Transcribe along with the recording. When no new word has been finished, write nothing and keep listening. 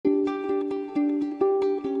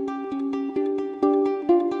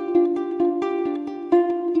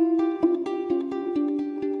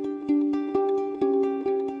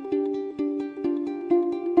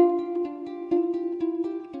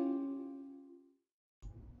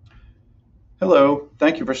Hello,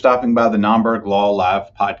 thank you for stopping by the Naumburg Law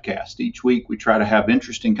Live podcast. Each week, we try to have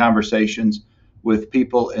interesting conversations with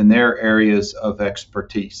people in their areas of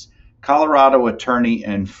expertise. Colorado attorney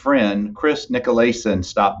and friend Chris Nicolason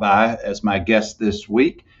stopped by as my guest this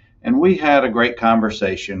week, and we had a great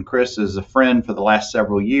conversation. Chris is a friend for the last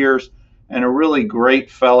several years and a really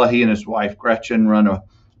great fella. He and his wife Gretchen run a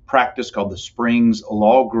practice called the Springs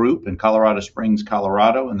Law Group in Colorado Springs,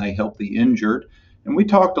 Colorado, and they help the injured. And we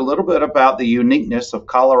talked a little bit about the uniqueness of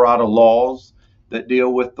Colorado laws that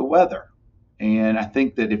deal with the weather. And I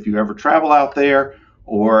think that if you ever travel out there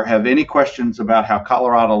or have any questions about how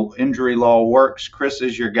Colorado injury law works, Chris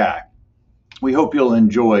is your guy. We hope you'll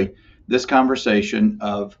enjoy this conversation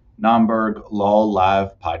of Naumburg Law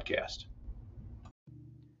Live podcast.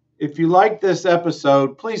 If you like this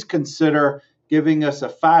episode, please consider giving us a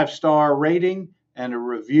 5-star rating and a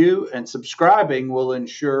review, and subscribing will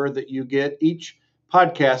ensure that you get each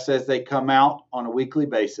podcast as they come out on a weekly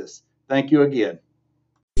basis. Thank you again.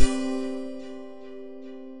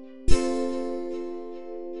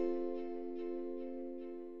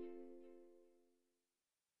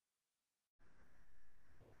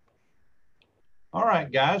 All right,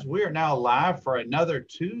 guys, we are now live for another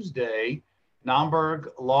Tuesday Naumburg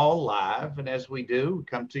Law Live. And as we do, we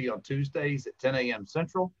come to you on Tuesdays at 10 a.m.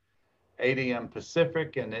 Central, 8 a.m.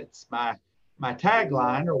 Pacific. And it's my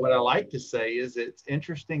tagline, or what I like to say, is it's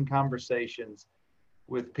interesting conversations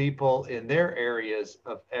with people in their areas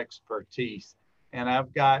of expertise. And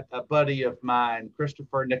I've got a buddy of mine,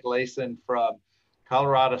 Christopher Nicolason from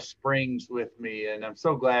Colorado Springs, with me. And I'm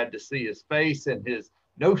so glad to see his face and his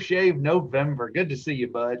No Shave November. Good to see you,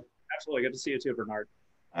 bud. Absolutely. Good to see you too, Bernard.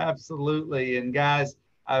 Absolutely. And guys,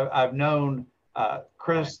 I've known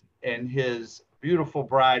Chris and his beautiful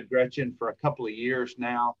bride, Gretchen, for a couple of years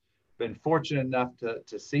now. Been fortunate enough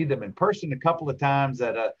to see them in person a couple of times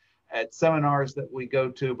at seminars that we go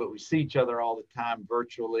to, but we see each other all the time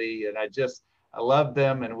virtually. And I love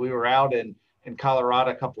them. And we were out in Colorado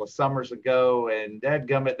a couple of summers ago, and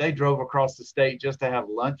dadgummit, they drove across the state just to have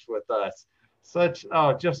lunch with us.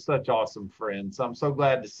 Just such awesome friends. I'm so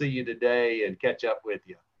glad to see you today and catch up with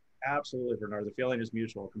you. Absolutely, Bernard. The feeling is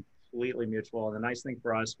mutual, completely mutual. And the nice thing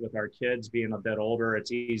for us with our kids being a bit older,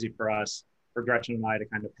 it's easy for us, for Gretchen and I, to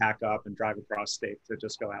kind of pack up and drive across state to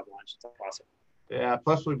just go have lunch. It's awesome. Yeah.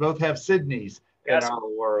 Plus, we both have Sydney's in our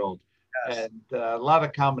world, and a lot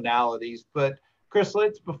of commonalities. But Chris,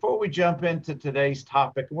 before we jump into today's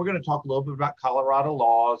topic, we're going to talk a little bit about Colorado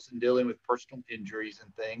laws and dealing with personal injuries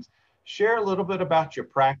and things. Share a little bit about your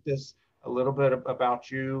practice, a little bit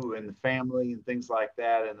about you and the family and things like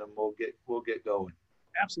that, and then we'll get going.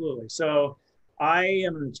 Absolutely. So I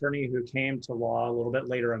am an attorney who came to law a little bit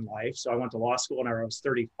later in life. So I went to law school when I was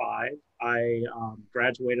 35. I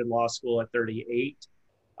graduated law school at 38.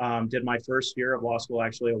 Did my first year of law school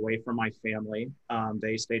actually away from my family.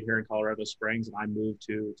 They stayed here in Colorado Springs, and I moved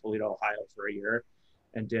to Toledo, Ohio for a year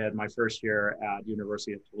and did my first year at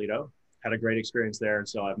University of Toledo. Had a great experience there, and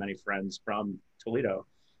still have many friends from Toledo.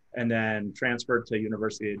 And then transferred to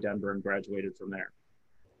University of Denver and graduated from there.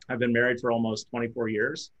 I've been married for almost 24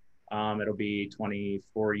 years. It'll be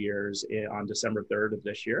 24 years on December 3rd of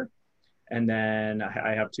this year. And then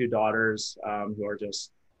I have two daughters who are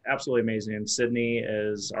just absolutely amazing. Sydney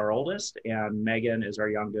is our oldest, and Megan is our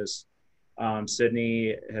youngest.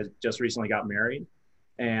 Sydney has just recently got married.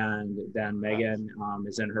 And then Megan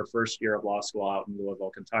is in her first year of law school out in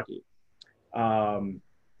Louisville, Kentucky.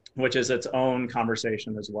 Which is its own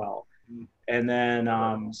conversation as well. And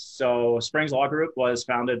then, so Springs Law Group was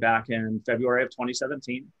founded back in February of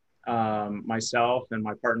 2017. Myself and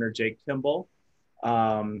my partner, Jake Kimball.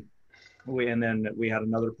 And then we had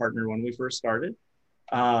another partner when we first started.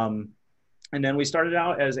 And then we started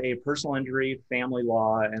out as a personal injury, family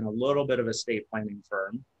law, and a little bit of estate planning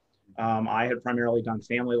firm. I had primarily done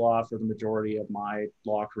family law for the majority of my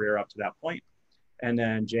law career up to that point. And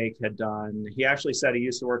then Jake he actually said he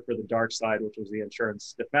used to work for the dark side, which was the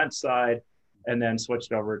insurance defense side, and then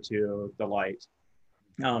switched over to the light,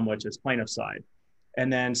 which is plaintiff side.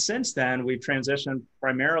 And then since then, we've transitioned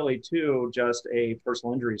primarily to just a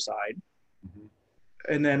personal injury side. Mm-hmm.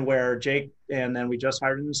 And then we just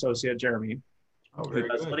hired an associate, Jeremy, who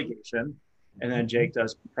does litigation. And then Jake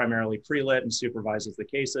does primarily pre-lit and supervises the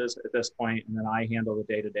cases at this point. And then I handle the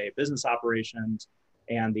day-to-day business operations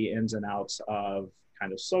and the ins and outs of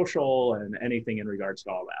kind of social and anything in regards to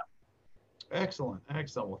all that. Excellent.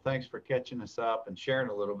 Well, thanks for catching us up and sharing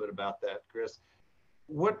a little bit about that, Chris.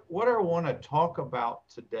 What I want to talk about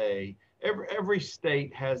today, every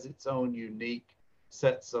state has its own unique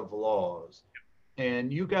sets of laws.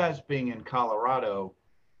 And you guys being in Colorado,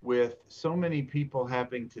 with so many people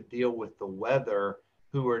having to deal with the weather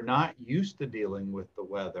who are not used to dealing with the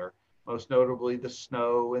weather, most notably the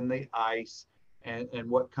snow and the ice and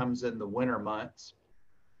what comes in the winter months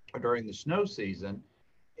or during the snow season.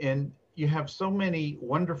 And you have so many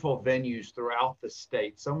wonderful venues throughout the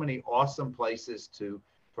state, so many awesome places to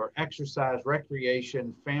for exercise,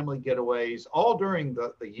 recreation, family getaways, all during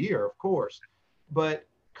the year, of course. But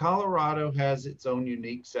Colorado has its own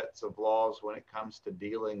unique sets of laws when it comes to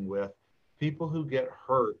dealing with people who get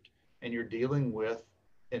hurt, and you're dealing with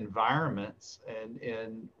environments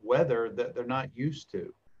and weather that they're not used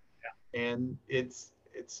to. And it's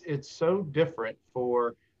so different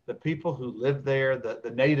for the people who live there,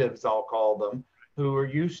 the natives, I'll call them, who are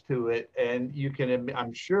used to it. And you can,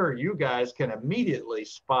 I'm sure you guys can immediately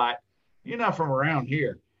spot, you're not from around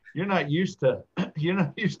here. You're not used to, you're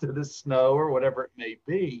not used to the snow or whatever it may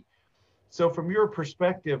be. So from your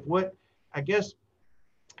perspective, what, I guess,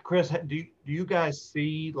 Chris, do you guys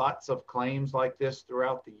see lots of claims like this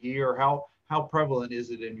throughout the year? How prevalent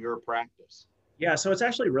is it in your practice? Yeah, so it's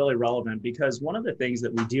actually really relevant because one of the things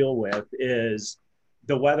that we deal with is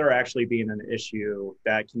the weather actually being an issue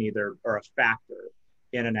that can either, or a factor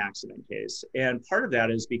in an accident case. And part of that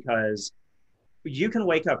is because you can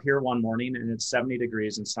wake up here one morning and it's 70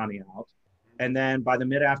 degrees and sunny out. And then by the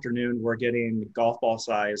mid afternoon, we're getting golf ball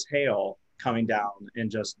size hail coming down and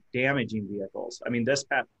just damaging vehicles. I mean, this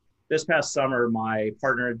past summer, my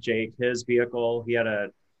partner Jake, his vehicle, he had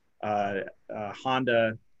a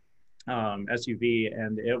Honda SUV,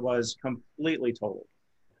 and it was completely totaled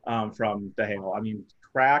from the hail. I mean,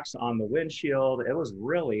 cracks on the windshield. It was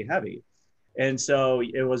really heavy. And so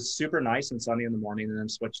it was super nice and sunny in the morning, and then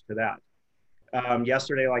switched to that.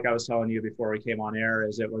 Yesterday, like I was telling you before we came on air,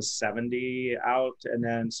 is it was 70 out and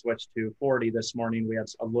then switched to 40 this morning. We had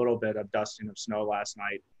a little bit of dusting of snow last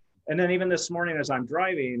night. And then even this morning, as I'm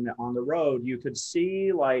driving on the road, you could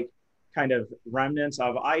see like kind of remnants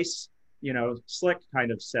of ice, slick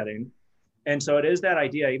kind of setting. And so it is that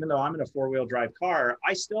idea, even though I'm in a four-wheel drive car,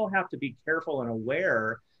 I still have to be careful and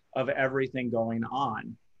aware of everything going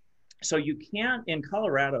on. So you can't, in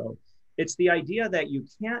Colorado, it's the idea that you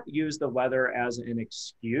can't use the weather as an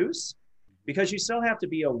excuse, because you still have to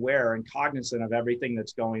be aware and cognizant of everything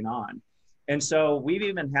that's going on. And so we've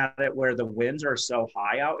even had it where the winds are so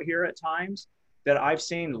high out here at times that I've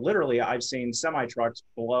seen semi trucks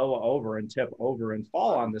blow over and tip over and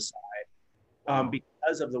fall on the side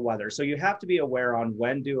because of the weather. So you have to be aware on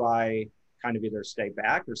when do I kind of either stay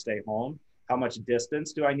back or stay home? How much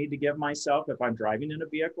distance do I need to give myself if I'm driving in a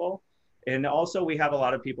vehicle? And also we have a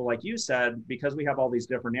lot of people, like you said, because we have all these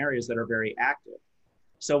different areas that are very active.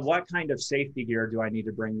 So what kind of safety gear do I need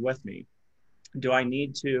to bring with me? Do I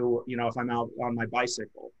need to, if I'm out on my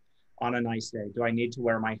bicycle on a nice day, do I need to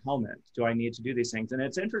wear my helmet? Do I need to do these things? And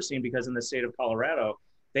it's interesting because in the state of Colorado,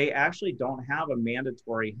 they actually don't have a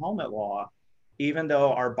mandatory helmet law, even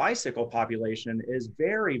though our bicycle population is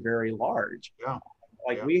very, very large. Yeah.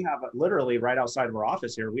 We have literally right outside of our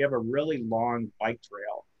office here, we have a really long bike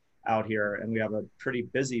trail out here, and we have a pretty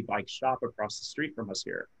busy bike shop across the street from us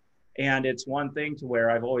here. And it's one thing to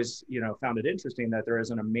where I've always, found it interesting that there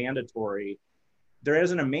isn't a mandatory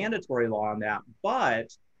law on that.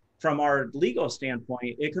 But from our legal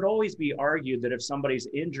standpoint, it could always be argued that if somebody's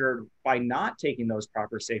injured by not taking those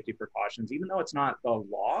proper safety precautions, even though it's not the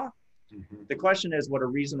law, the question is, would a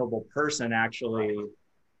reasonable person actually,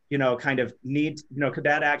 kind of need, could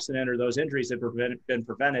that accident or those injuries have been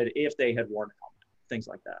prevented if they had worn a helmet, things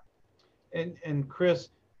like that. And Chris,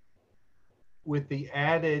 with the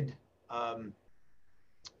added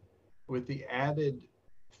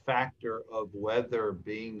factor of weather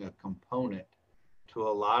being a component to a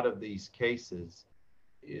lot of these cases,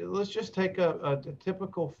 let's just take a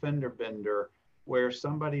typical fender bender where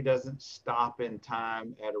somebody doesn't stop in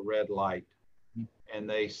time at a red light and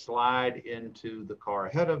they slide into the car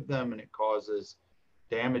ahead of them, and it causes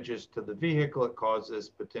damages to the vehicle. It causes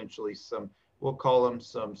potentially we'll call them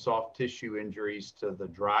some soft tissue injuries to the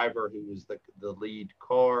driver who was the lead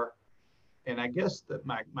car. And I guess that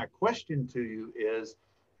my question to you is,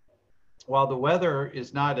 while the weather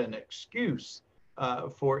is not an excuse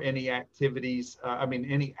for any activities,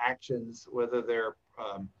 any actions, whether they're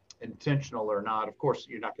intentional or not, of course,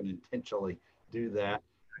 you're not going to intentionally do that.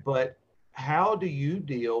 But how do you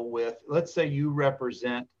deal with, let's say you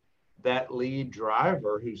represent that lead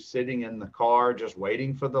driver who's sitting in the car just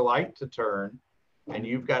waiting for the light to turn, and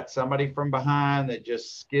you've got somebody from behind that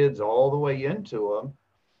just skids all the way into them.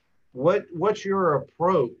 What's your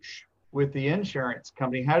approach with the insurance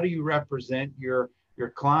company? How do you represent your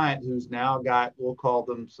client who's now got, we'll call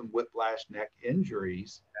them some whiplash neck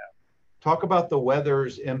injuries? Talk about the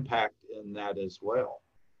weather's impact in that as well.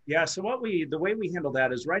 Yeah, so the way we handle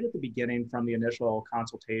that is right at the beginning from the initial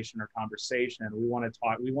consultation or conversation, we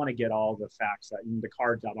want to get all the facts, the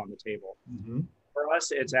cards out on the table. Mm-hmm. For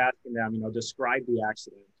us, it's asking them, describe the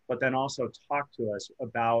accident, but then also talk to us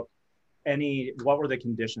about what were the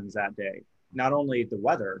conditions that day? Not only the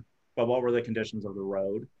weather, but what were the conditions of the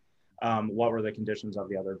road? What were the conditions of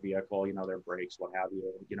the other vehicle, their brakes, what have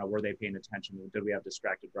you, were they paying attention? Did we have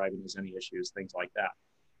distracted driving? Is any issues, things like that.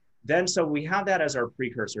 Then, so we have that as our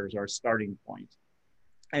precursors, our starting point.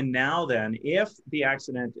 And now then, if the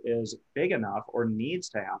accident is big enough or needs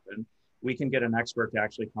to happen, we can get an expert to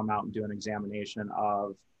actually come out and do an examination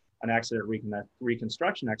of an accident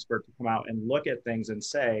reconstruction expert to come out and look at things and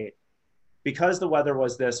say, because the weather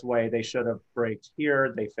was this way, they should have braked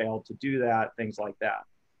here, they failed to do that, things like that.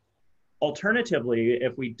 Alternatively,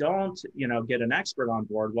 if we don't, get an expert on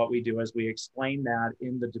board, what we do is we explain that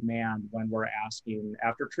in the demand when we're asking,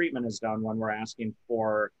 after treatment is done, when we're asking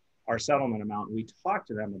for our settlement amount, we talk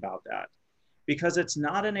to them about that. Because it's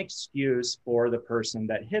not an excuse for the person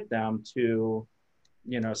that hit them to,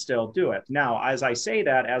 still do it. Now, as I say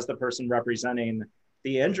that, as the person representing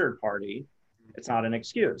the injured party, it's not an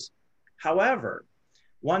excuse. However,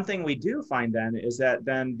 one thing we do find then is that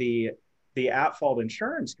then the at-fault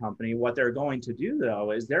insurance company, what they're going to do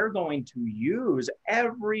though, is they're going to use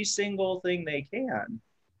every single thing they can.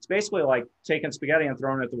 It's basically like taking spaghetti and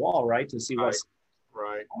throwing it at the wall, right? To see what's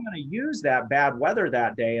right. I'm going to use that bad weather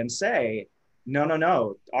that day and say,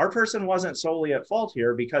 no, our person wasn't solely at fault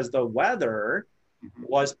here because the weather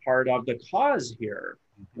was part of the cause here,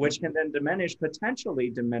 which can then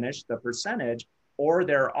potentially diminish the percentage or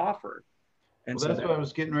their offer. And well, that's what I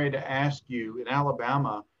was getting ready to ask you. In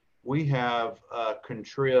Alabama, we have a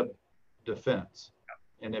contrib defense.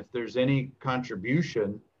 And if there's any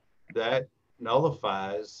contribution, that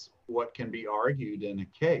nullifies what can be argued in a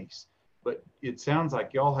case. But it sounds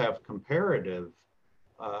like y'all have comparative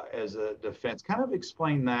as a defense. Kind of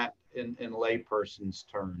explain that in layperson's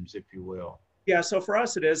terms, if you will. Yeah, so for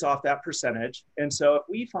us, it is off that percentage. And so if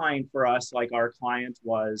we find for us, like our client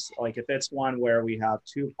was, like if it's one where we have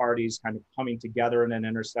two parties kind of coming together in an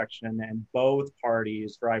intersection and both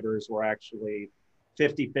parties, drivers, were actually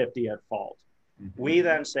 50-50 at fault, we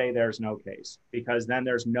then say there's no case because then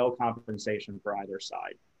there's no compensation for either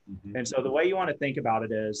side. And so the way you want to think about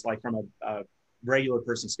it is like from a regular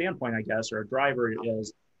person standpoint, I guess, or a driver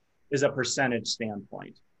is a percentage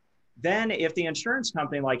standpoint. Then if the insurance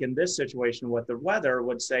company, like in this situation with the weather,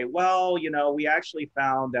 would say, well, we actually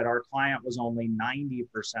found that our client was only 90%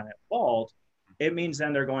 at fault, it means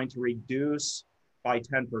then they're going to reduce by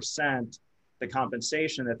 10% the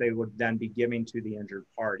compensation that they would then be giving to the injured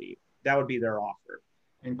party. That would be their offer.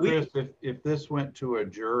 And Chris, if this went to a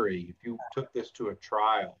jury, if you took this to a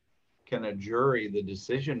trial, can a jury, the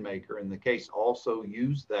decision maker in the case, also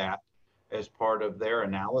use that as part of their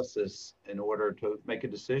analysis in order to make a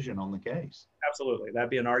decision on the case? Absolutely. That'd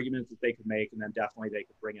be an argument that they could make, and then definitely they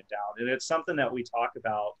could bring it down. And it's something that we talk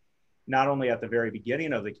about not only at the very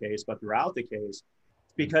beginning of the case, but throughout the case,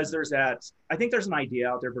 because I think there's an idea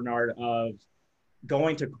out there, Bernard, of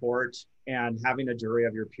going to court and having a jury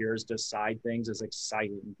of your peers decide things is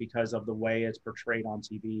exciting because of the way it's portrayed on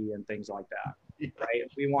TV and things like that, right?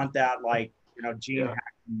 We want that Gene Hackman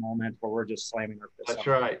moment where we're just slamming our fists. That's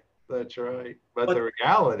right. But the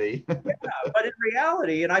reality. But in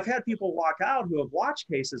reality, and I've had people walk out who have watched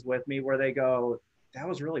cases with me where they go, that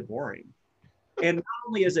was really boring. And not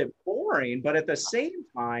only is it boring, but at the same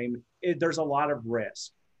time, there's a lot of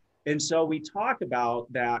risk. And so we talk about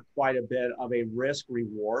that quite a bit of a risk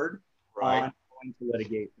reward on going to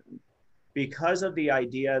litigation. Because of the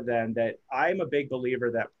idea then that I'm a big believer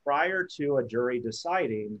that prior to a jury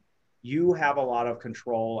deciding, you have a lot of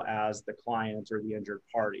control as the client or the injured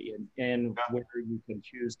party and where you can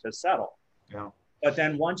choose to settle. Yeah. But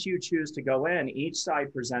then once you choose to go in, each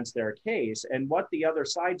side presents their case. And what the other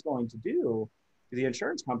side's going to do, the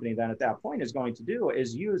insurance company then at that point is going to do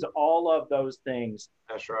is use all of those things.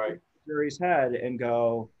 That's right. The jury's head and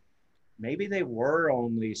go, maybe they were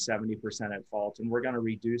only 70% at fault and we're going to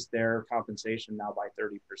reduce their compensation now by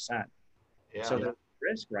 30%. Yeah. So that's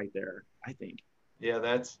risk right there, I think. Yeah,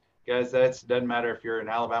 Guys, that doesn't matter if you're in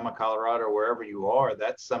Alabama, Colorado, or wherever you are.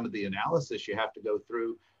 That's some of the analysis you have to go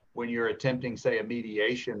through when you're attempting, say, a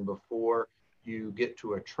mediation before you get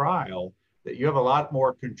to a trial, that you have a lot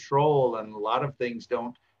more control and a lot of things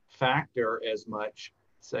don't factor as much,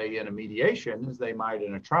 say, in a mediation as they might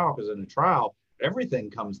in a trial, because in a trial,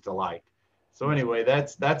 everything comes to light. So anyway,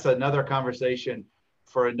 that's another conversation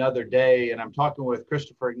for another day. And I'm talking with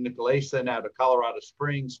Christopher Nicolason out of Colorado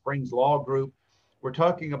Springs Law Group. we're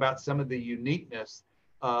talking about some of the uniqueness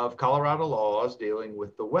of Colorado laws dealing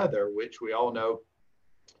with the weather, which we all know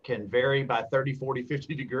can vary by 30, 40,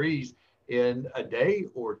 50 degrees in a day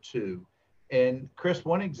or two. And Chris,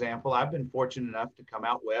 one example, I've been fortunate enough to come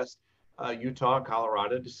out west, Utah,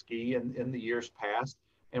 Colorado, to ski in the years past.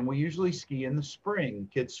 And we usually ski in the spring,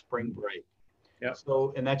 kids' spring break. Yep.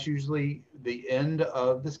 So, and that's usually the end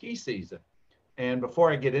of the ski season. And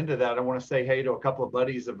before I get into that, I want to say hey to a couple of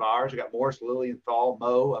buddies of ours. I got Morris Lilienthal,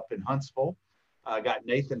 Mo up in Huntsville. I got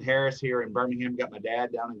Nathan Harris here in Birmingham. Got my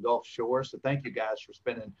dad down in Gulf Shores. So thank you guys for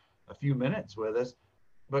spending a few minutes with us.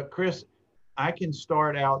 But Chris, I can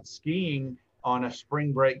start out skiing on a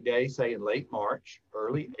spring break day, say in late March,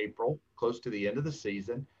 early April, close to the end of the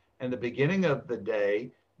season. And the beginning of the day,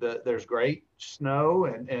 there's great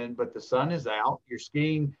snow but the sun is out. You're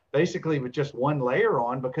skiing basically with just one layer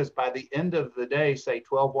on, because by the end of the day, say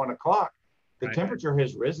 12, 1 o'clock, the temperature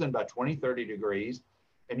has risen by 20, 30 degrees,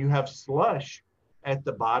 and you have slush at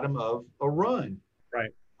the bottom of a run. Right.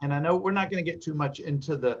 And I know we're not going to get too much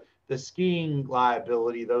into the skiing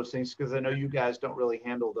liability, those things, because I know you guys don't really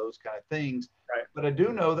handle those kind of things. Right. But I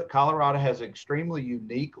do know that Colorado has extremely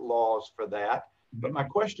unique laws for that. But my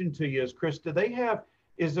question to you is, Chris,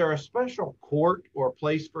 is there a special court or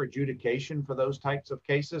place for adjudication for those types of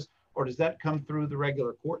cases? Or does that come through the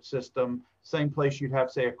regular court system, same place you'd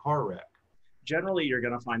have, say, a car wreck? Generally, you're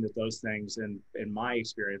going to find that those things, in my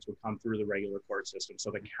experience, will come through the regular court system.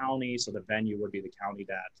 So the county, so the venue would be the county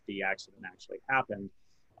that the accident actually happened.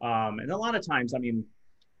 And a lot of times, I mean,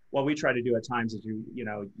 what we try to do at times is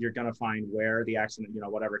you're going to find where the accident,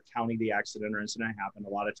 whatever county the accident or incident happened. A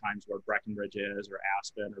lot of times where Breckenridge is, or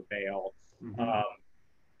Aspen, or Vail.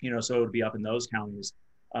 So it would be up in those counties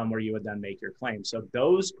where you would then make your claim. So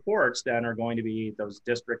those courts then those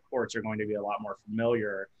district courts are going to be a lot more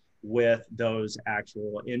familiar with those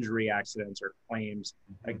actual injury accidents or claims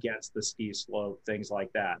against the ski slope, things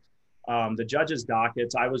like that. The judge's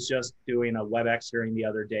dockets, I was just doing a WebEx hearing the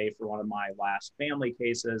other day for one of my last family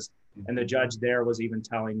cases. And the judge there was even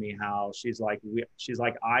telling me how she's like,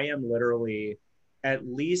 I am literally at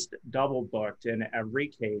least double booked in every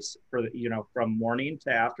case for from morning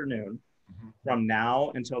to afternoon, from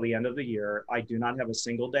now until the end of the year. I do not have a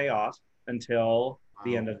single day off until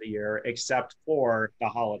the end of the year, except for the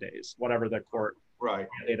holidays, whatever the court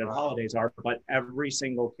mandated holidays are. But every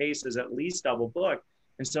single case is at least double booked.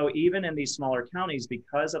 And so even in these smaller counties,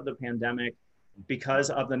 because of the pandemic,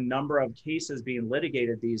 because of the number of cases being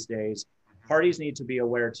litigated these days, parties need to be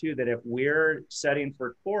aware too that if we're setting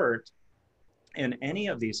for court in any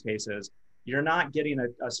of these cases, you're not getting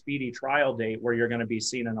a speedy trial date where you're going to be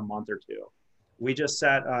seen in a month or two. We just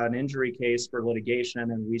set an injury case for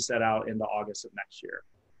litigation, and we set out into August of next year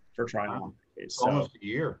for trial on the case. Almost a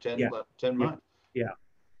year, 10 months. Yeah.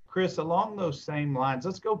 Chris, along those same lines,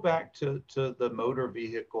 let's go back to the motor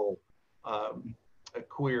vehicle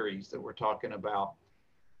queries that we're talking about.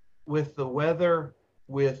 With the weather,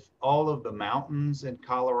 with all of the mountains in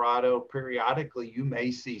Colorado, periodically you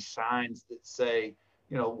may see signs that say,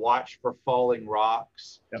 watch for falling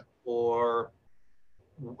rocks, or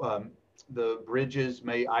the bridges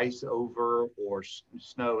may ice over, or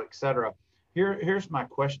snow, etc. Here's my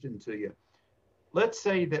question to you. Let's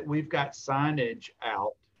say that we've got signage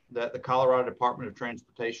out that the Colorado Department of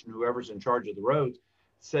Transportation, whoever's in charge of the roads,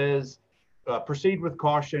 says proceed with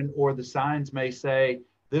caution, or the signs may say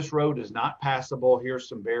this road is not passable, here's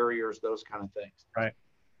some barriers, those kind of things. Right.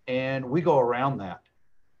 And we go around that,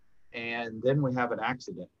 and then we have an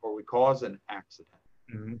accident, or we cause an accident.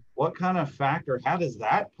 What kind of factor, how does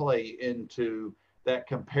that play into that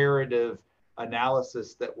comparative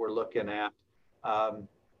analysis that we're looking at?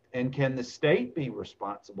 And can the state be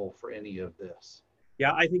responsible for any of this?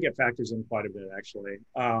 Yeah, I think it factors in quite a bit, actually.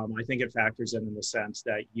 I think it factors in the sense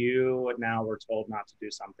that you now were told not to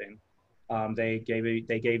do something. They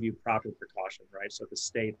gave you proper precaution, right? So the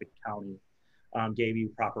state, the county gave you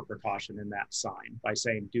proper precaution in that sign by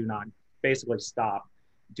saying, do not, basically stop,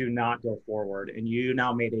 do not go forward. And you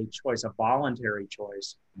now made a choice, a voluntary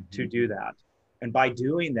choice to do that. And by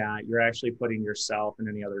doing that, you're actually putting yourself and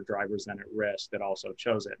any other drivers then at risk that also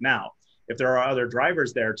chose it. Now, if there are other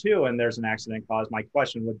drivers there too, and there's an accident caused, my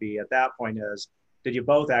question would be at that point is, did you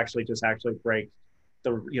both actually break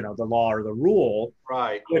the law or the rule,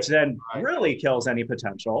 right? Which then really kills any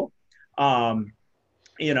potential,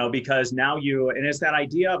 because now and it's that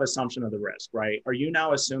idea of assumption of the risk, right? Are you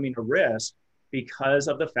now assuming a risk because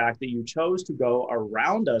of the fact that you chose to go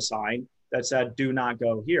around a sign that said, do not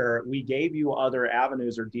go here? We gave you other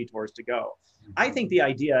avenues or detours to go. I think the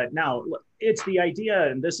idea now, it's the idea,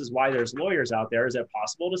 and this is why there's lawyers out there. Is it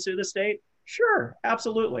possible to sue the state? Sure,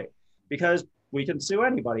 absolutely. Because we can sue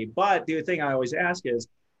anybody. But the thing I always ask is,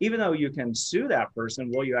 even though you can sue that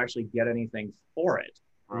person, will you actually get anything for it?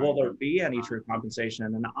 Right. Will there be any true compensation?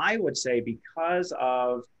 And I would say because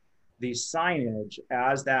of the signage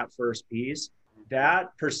as that first piece,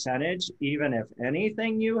 that percentage, even if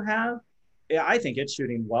anything you have, I think it's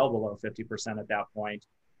shooting well below 50% at that point,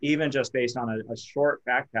 even just based on a short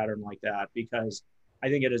fact pattern like that, because I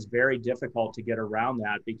think it is very difficult to get around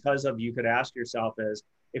that because of, you could ask yourself is,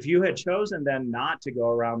 if you had chosen then not to go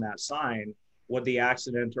around that sign, would the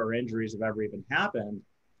accident or injuries have ever even happened?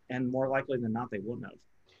 And more likely than not, they wouldn't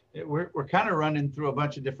have. We're kind of running through a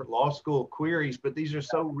bunch of different law school queries, but these are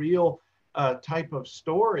so real type of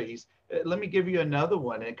stories. Let me give you another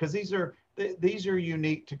one, because these are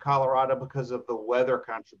unique to Colorado because of the weather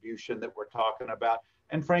contribution that we're talking about.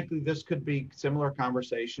 And frankly, this could be similar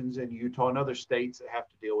conversations in Utah and other states that have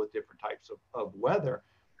to deal with different types of weather.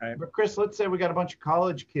 Right. But Chris, let's say we got a bunch of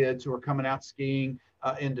college kids who are coming out skiing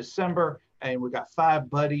in December, and we got 5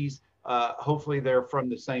 buddies. Hopefully they're from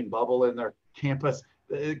the same bubble in their campus.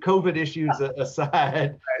 COVID issues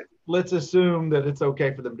aside, let's assume that it's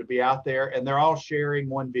okay for them to be out there, and they're all sharing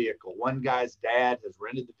one vehicle. One guy's dad has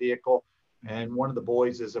rented the vehicle, and one of the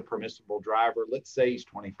boys is a permissible driver. Let's say he's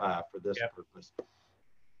 25 for this purpose.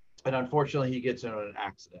 And unfortunately, he gets in an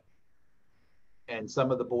accident. And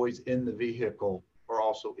some of the boys in the vehicle are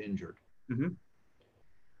also injured. Mm-hmm.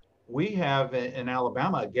 We have in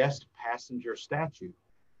Alabama a guest passenger statute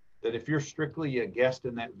that if you're strictly a guest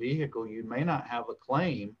in that vehicle, you may not have a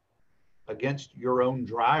claim against your own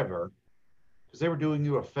driver because they were doing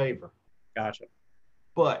you a favor. Gotcha.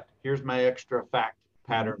 But here's my extra fact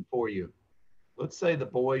pattern for you. Let's say the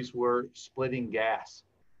boys were splitting gas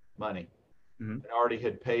money. Mm-hmm. And already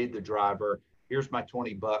had paid the driver. Here's my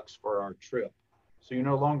 $20 for our trip. So you're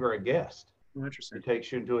no longer a guest. Oh, interesting. It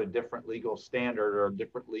takes you into a different legal standard or a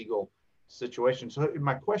different legal situation. So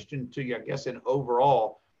my question to you, I guess, in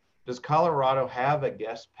overall, does Colorado have a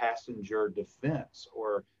guest passenger defense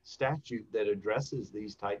or statute that addresses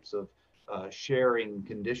these types of sharing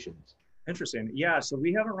conditions? Interesting. Yeah, so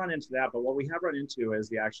we haven't run into that, but what we have run into is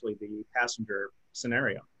the passenger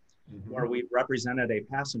scenario, mm-hmm. where we represented a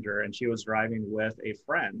passenger and she was driving with a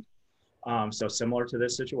friend. So similar to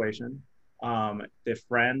this situation, the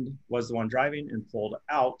friend was the one driving and pulled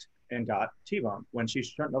out and got T-boned when she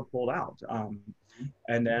shouldn't have pulled out.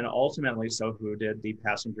 And then ultimately, so who did the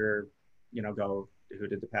passenger,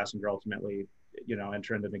 ultimately,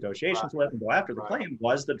 enter into negotiations with and go after the claim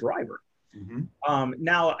was the driver. Mm-hmm.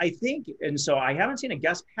 Now, I think, and so I haven't seen a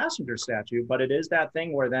guest passenger statute, but it is that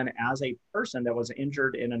thing where then as a person that was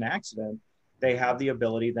injured in an accident, they have the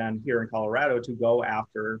ability then here in Colorado to go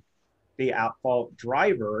after the at-fault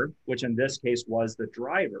driver, which in this case was the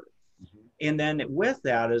driver. Mm-hmm. And then with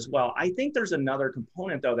that as well, I think there's another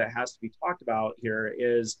component though that has to be talked about here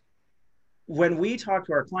is when we talk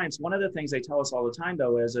to our clients, one of the things they tell us all the time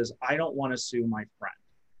though is I don't want to sue my friend.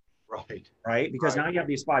 Right. Because now you have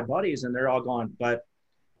these 5 buddies and they're all going, but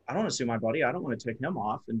I don't want to sue my buddy. I don't want to take him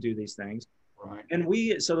off and do these things. Right.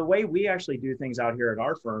 And so the way we actually do things out here at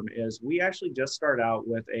our firm is we actually just start out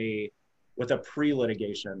with a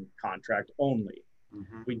pre-litigation contract only.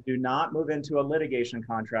 Mm-hmm. We do not move into a litigation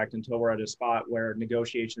contract until we're at a spot where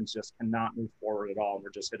negotiations just cannot move forward at all.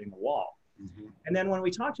 We're just hitting the wall. Mm-hmm. And then when we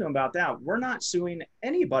talk to them about that, we're not suing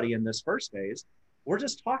anybody in this first phase. We're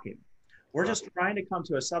just talking. We're just trying to come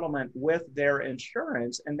to a settlement with their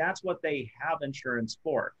insurance, and that's what they have insurance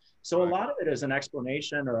for. So a lot of it is an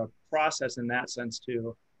explanation or a process in that sense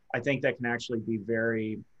too. I think that can actually be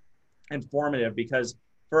very informative because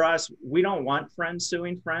for us, we don't want friends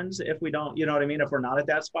suing friends if we don't, you know what I mean? If we're not at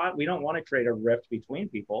that spot, we don't want to create a rift between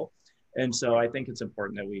people. And so I think it's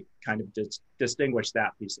important that we kind of distinguish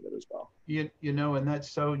that piece of it as well. And that's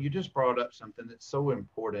so, you just brought up something that's so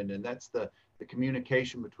important, and that's the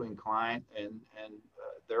communication between client and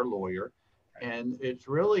their lawyer. And it's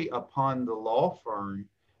really upon the law firm.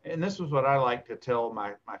 And this is what I like to tell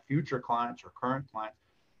my future clients or current clients.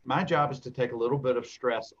 My job is to take a little bit of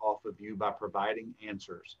stress off of you by providing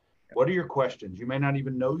answers. What are your questions? You may not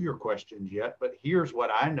even know your questions yet, but here's what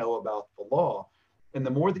I know about the law. And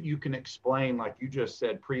the more that you can explain, like you just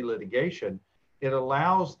said, pre-litigation, it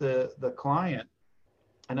allows the client,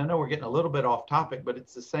 and I know we're getting a little bit off topic, but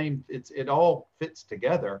it's the same, it all fits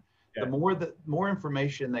together. Yeah. The more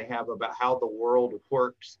information they have about how the world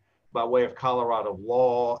works by way of Colorado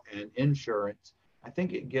law and insurance, I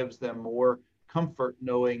think it gives them more comfort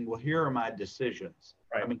knowing, well, here are my decisions.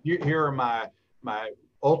 Right. I mean, here are my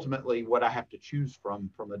ultimately what I have to choose from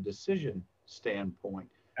a decision standpoint.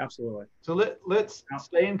 Absolutely. So let's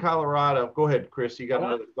stay in Colorado. Go ahead, Chris. You got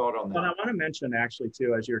another thought on that? But I want to mention actually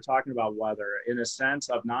too, as you're talking about weather, in a sense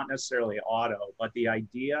of not necessarily auto, but the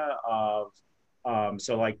idea of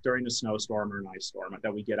so like during a snowstorm or an ice storm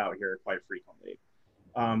that we get out here quite frequently.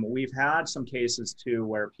 We've had some cases too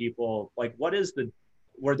where people like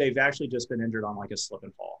where they've actually just been injured on like a slip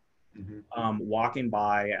and fall. Walking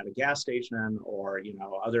by at a gas station or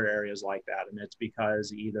other areas like that, and it's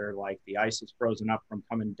because either like the ice is frozen up from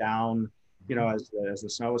coming down, as the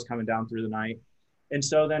snow is coming down through the night, and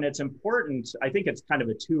so then it's important. I think it's kind of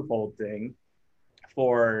a twofold thing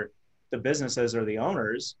for the businesses or the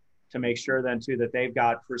owners to make sure then too that they've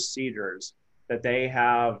got procedures, that they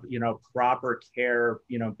have proper care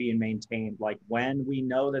being maintained. Like when we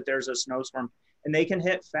know that there's a snowstorm, and they can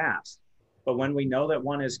hit fast. But when we know that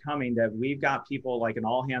one is coming, that we've got people like an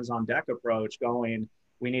all hands on deck approach going,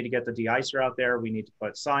 we need to get the de-icer out there. We need to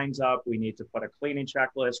put signs up. We need to put a cleaning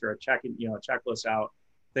checklist or a checklist out,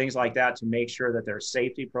 things like that to make sure that there's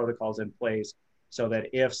safety protocols in place so that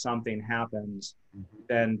if something happens,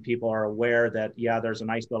 then people are aware that, there's an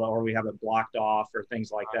ice buildup or we have it blocked off or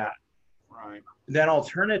things like that. Right. Then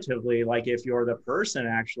alternatively, like if you're the person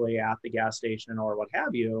actually at the gas station or what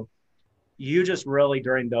have you, you just really,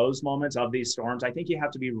 during those moments of these storms, I think you have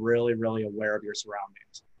to be really, really aware of your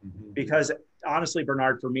surroundings. Because honestly,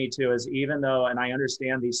 Bernard, for me too, is even though, and I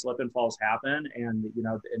understand these slip and falls happen and,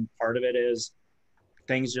 and part of it is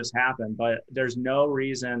things just happen, but there's no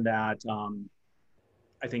reason that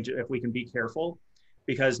I think if we can be careful,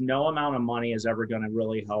 because no amount of money is ever going to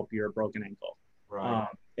really help your broken ankle. Right.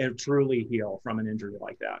 And truly heal from an injury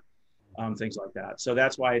like that. Things like that. So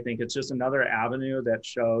that's why I think it's just another avenue that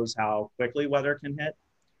shows how quickly weather can hit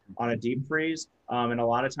on a deep freeze. And a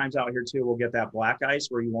lot of times out here too, we'll get that black ice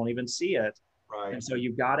where you won't even see it. Right. And so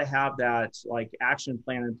you've got to have that like action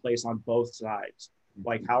plan in place on both sides.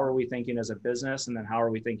 Like how are we thinking as a business, and then how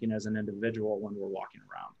are we thinking as an individual when we're walking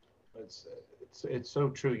around? It's so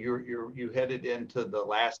true. You headed into the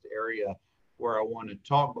last area where I want to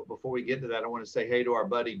talk, but before we get to that, I want to say hey to our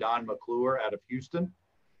buddy Don McClure out of Houston.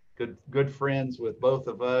 Good friends with both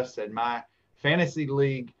of us, and my fantasy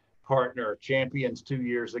league partner champions 2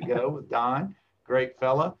 years ago with Don, great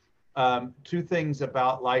fella. Two things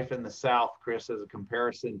about life in the South, Chris, as a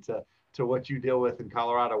comparison to what you deal with in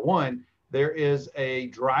Colorado. One, there is a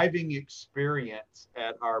driving experience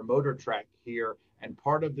at our motor track here, and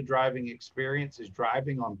part of the driving experience is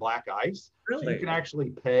driving on black ice. Really? So you can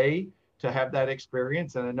actually pay to have that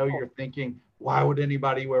experience. And I know you're thinking, why would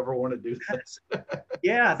anybody ever want to do this?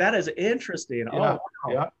 Yeah, that is interesting. Yeah, wow.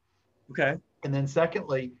 Yeah. Okay. And then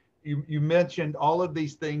secondly, you mentioned all of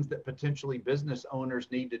these things that potentially business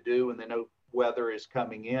owners need to do, and they know weather is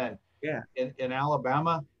coming in. Yeah. In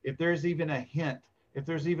Alabama, if there's even a hint, if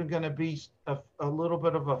there's even going to be a little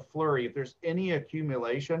bit of a flurry, if there's any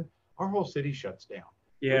accumulation, our whole city shuts down.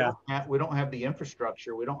 Yeah. We don't have the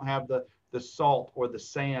infrastructure. We don't have the salt or the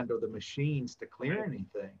sand or the machines to clear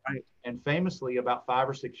anything. Right. And famously, about 5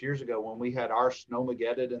 or 6 years ago, when we had our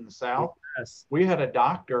Snowmageddon in the South, Yes. we had a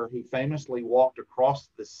doctor who famously walked across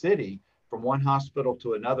the city from one hospital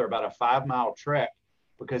to another, about a 5-mile trek,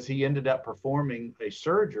 because he ended up performing a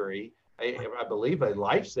surgery, I believe a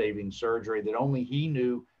life-saving surgery that only he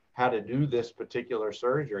knew how to do this particular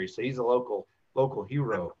surgery. So he's a local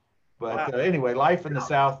hero. But anyway, life in the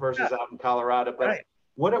South versus out in Colorado. But Right.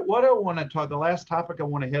 what I want to talk, the last topic I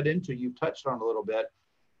want to head into, you touched on a little bit,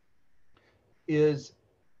 is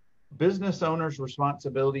business owners'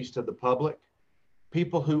 responsibilities to the public,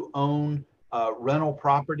 people who own rental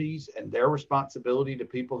properties and their responsibility to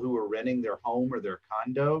people who are renting their home or their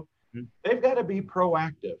condo. Mm-hmm. They've got to be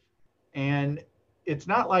proactive. And it's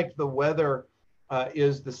not like the weather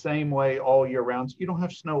is the same way all year round. So you don't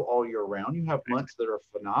have snow all year round. You have months that are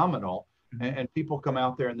phenomenal, and people come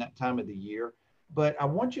out there in that time of the year. But I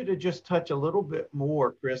want you to just touch a little bit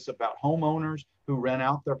more, Chris, about homeowners who rent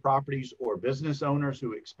out their properties or business owners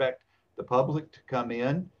who expect the public to come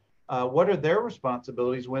in. What are their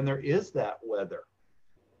responsibilities when there is that weather?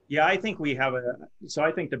 Yeah, I think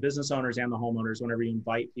I think the business owners and the homeowners, whenever you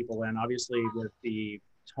invite people in, obviously with the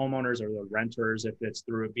homeowners or the renters, if it's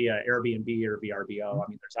through via Airbnb or VRBO, I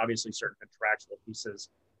mean, there's obviously certain contractual pieces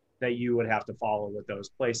that you would have to follow with those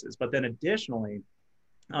places. But then additionally,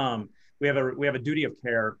 we have a duty of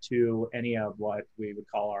care to any of what we would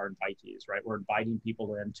call our invitees, right? We're inviting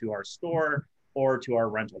people into our store or to our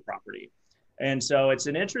rental property. And so it's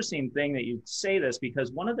an interesting thing that you say this,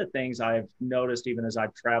 because one of the things I've noticed, even as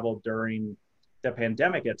I've traveled during the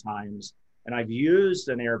pandemic at times, and I've used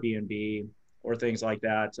an Airbnb or things like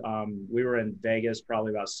that. We were in Vegas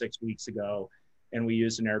probably about 6 weeks ago, and we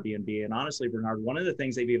used an Airbnb. And honestly, Bernard, one of the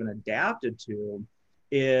things they've even adapted to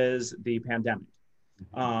is the pandemic.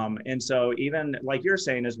 And so even like you're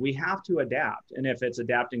saying is we have to adapt. And if it's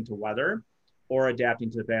adapting to weather or adapting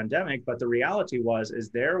to the pandemic, but the reality is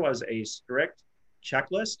there was a strict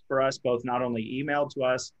checklist for us, both not only emailed to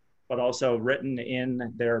us, but also written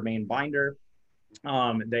in their main binder.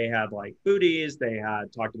 They had like foodies, they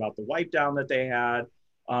had talked about the wipe down that they had,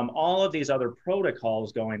 all of these other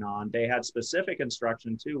protocols going on. They had specific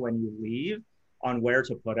instruction too when you leave on where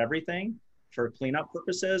to put everything for cleanup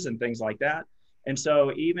purposes and things like that. And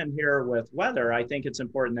so even here with weather, I think it's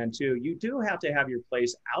important then too, you do have to have your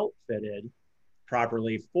place outfitted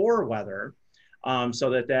properly for weather, so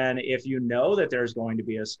that then if you know that there's going to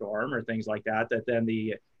be a storm or things like that, that then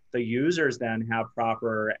the users then have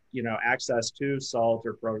proper, access to salt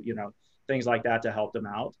or things like that to help them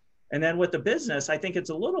out. And then with the business, I think it's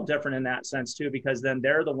a little different in that sense too, because then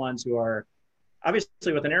they're the ones who are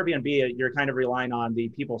obviously with an Airbnb, you're kind of relying on the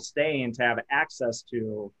people staying to have access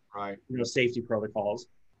to, right, safety protocols.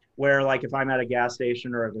 Where like if I'm at a gas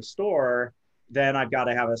station or at a store, then I've got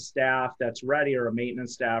to have a staff that's ready, or a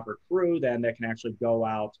maintenance staff or crew then that can actually go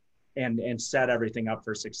out and set everything up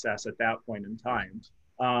for success at that point in time.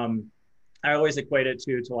 I always equate it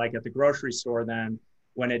to like at the grocery store then,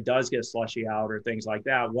 when it does get slushy out or things like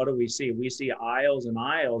that, what do we see? We see aisles and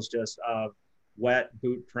aisles just of wet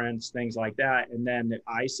boot prints, things like that. And then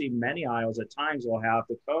I see many aisles at times will have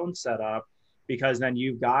the cone set up, because then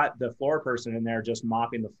you've got the floor person in there just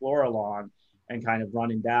mopping the floor along and kind of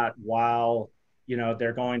running that while,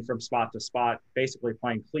 they're going from spot to spot, basically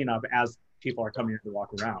playing cleanup as people are coming here to walk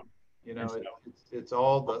around. It's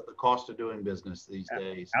all the cost of doing business these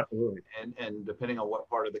days. Absolutely. And depending on what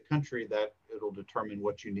part of the country, that it'll determine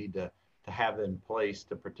what you need to have in place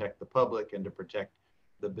to protect the public and to protect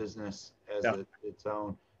the business as its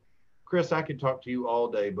own. Chris, I could talk to you all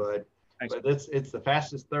day, bud. Thanks. But it's the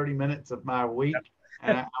fastest 30 minutes of my week. Yep.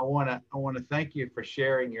 And I want to thank you for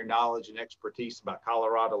sharing your knowledge and expertise about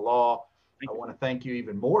Colorado law. I want to thank you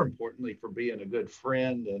even more importantly for being a good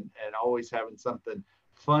friend and always having something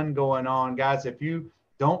fun going on. Guys, if you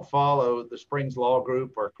don't follow the Springs Law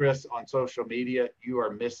Group or Chris on social media, you are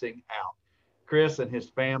missing out. Chris and his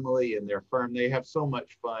family and their firm, they have so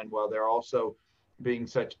much fun while they're also being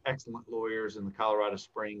such excellent lawyers in the Colorado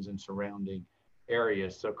Springs and surrounding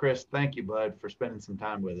areas. So Chris, thank you, bud, for spending some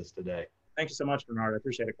time with us today. Thank you so much, Bernard. I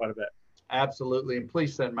appreciate it quite a bit. Absolutely. And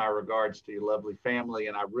please send my regards to your lovely family.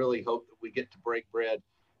 And I really hope that we get to break bread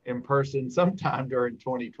in person sometime during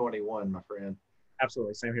 2021, my friend.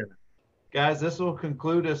 Absolutely. Same here, man. Guys, this will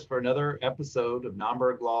conclude us for another episode of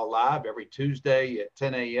Naumburg Law Live every Tuesday at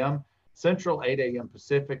 10 a.m. Central, 8 a.m.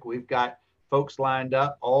 Pacific. We've got folks lined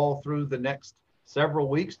up all through the next several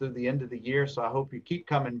weeks through the end of the year. So I hope you keep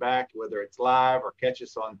coming back, whether it's live or catch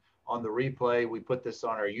us on the replay. We put this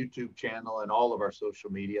on our YouTube channel and all of our social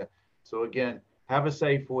media. So again, have a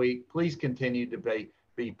safe week. Please continue to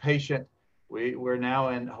be patient. We're now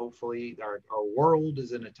in, hopefully, our world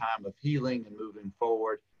is in a time of healing and moving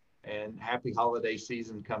forward. And happy holiday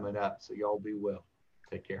season coming up. So y'all be well.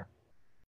 Take care.